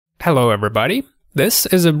Hello everybody, this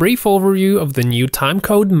is a brief overview of the new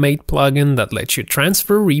TimecodeMAte plugin that lets you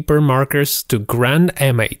transfer Reaper markers to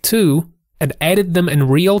GrandMA2 and edit them in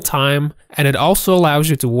real time, and it also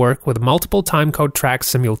allows you to work with multiple timecode tracks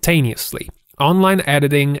simultaneously. Online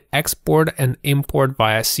editing, export and import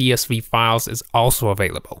via CSV files is also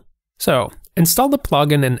available. So, install the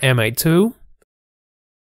plugin in MA2,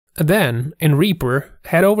 then in Reaper,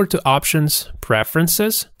 head over to Options,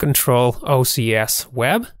 Preferences, Control OCS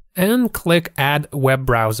Web, and click Add Web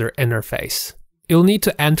Browser Interface. You'll need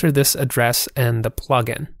to enter this address in the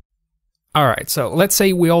plugin. Alright, so let's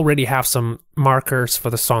say we already have some markers for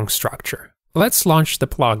the song structure. Let's launch the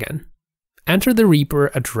plugin. Enter the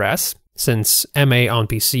Reaper address, since MA on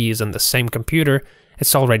PC is on the same computer,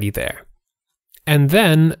 it's already there. And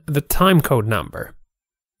then the timecode number.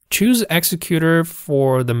 Choose executor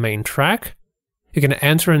for the main track. You can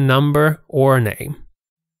enter a number or a name.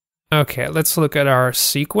 Okay, let's look at our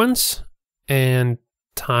sequence and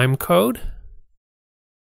timecode.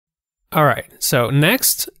 Alright, so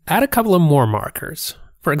next, add a couple of more markers.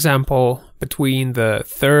 For example, between the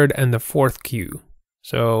third and the fourth cue.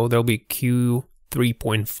 So there'll be cue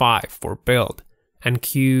 3.5 for build and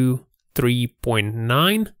cue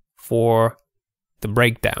 3.9 for the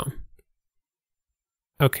breakdown.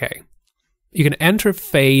 Okay, you can enter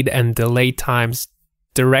fade and delay times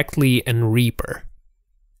directly in Reaper.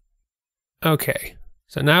 Okay,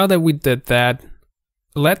 so now that we did that,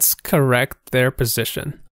 let's correct their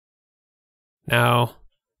position. Now,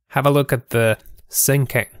 have a look at the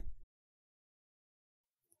syncing.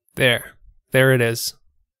 There it is.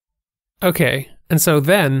 Okay, and so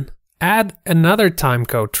then, add another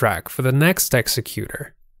timecode track for the next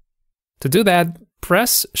executor. To do that,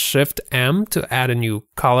 press Shift-M to add a new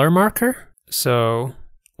color marker. So,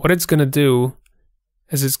 what it's gonna do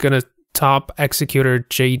is it's gonna top executor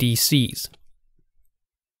JDCs.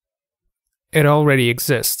 It already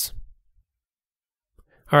exists.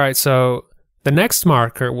 Alright, so the next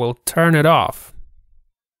marker will turn it off.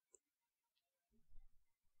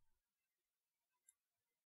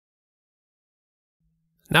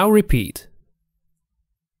 Now repeat.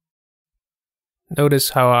 Notice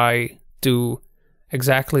how I do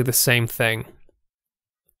exactly the same thing.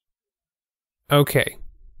 Okay.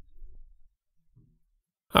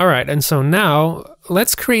 Alright, and so now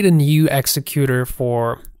let's create a new executor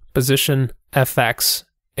for position FX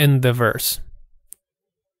in the verse.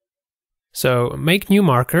 So make new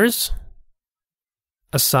markers,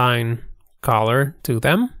 assign color to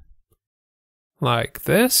them, like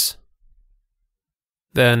this.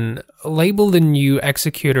 Then label the new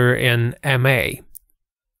executor in MA.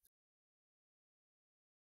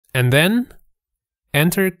 And then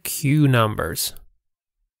enter cue numbers.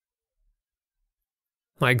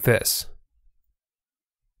 Like this.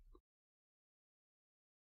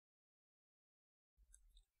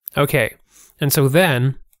 Okay, and so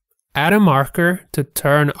then add a marker to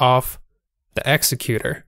turn off the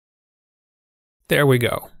executor. There we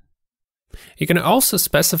go. You can also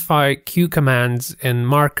specify cue commands in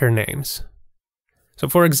marker names. So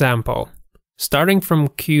for example, starting from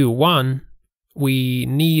cue 1, we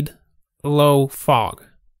need low fog.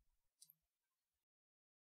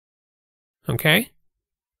 Okay?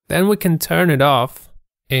 Then we can turn it off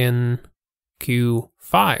in cue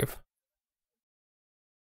 5.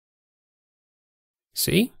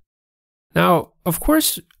 See? Now, of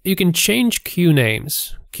course, you can change cue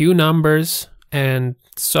names, cue numbers, and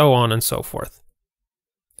so on and so forth.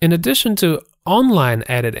 In addition to online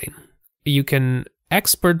editing, you can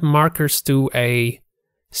export markers to a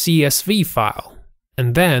CSV file,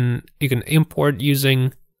 and then you can import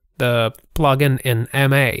using the plugin in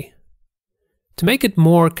MA. To make it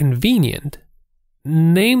more convenient,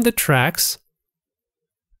 name the tracks,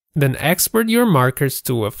 then export your markers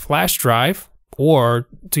to a flash drive or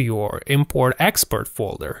to your import-export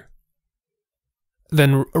folder.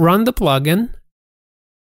 Then run the plugin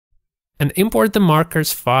and import the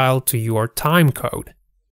markers file to your timecode.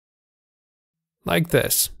 Like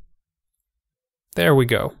this. There we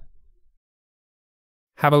go.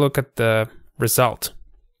 Have a look at the result.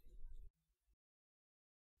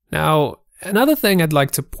 Now, another thing I'd like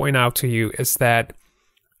to point out to you is that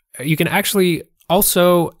you can actually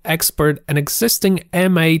also export an existing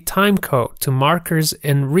MA timecode to markers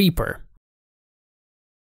in Reaper.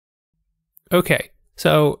 Okay,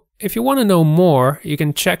 so if you want to know more, you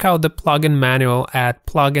can check out the plugin manual at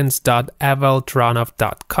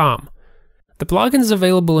plugins.aveldronov.com. The plugin is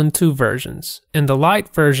available in 2 versions. In the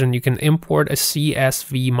light version, you can import a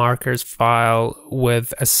CSV markers file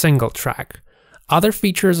with a single track. Other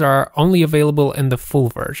features are only available in the full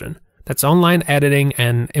version. That's online editing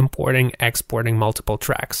and importing, exporting multiple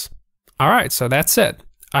tracks. Alright, so that's it.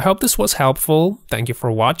 I hope this was helpful. Thank you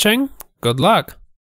for watching. Good luck!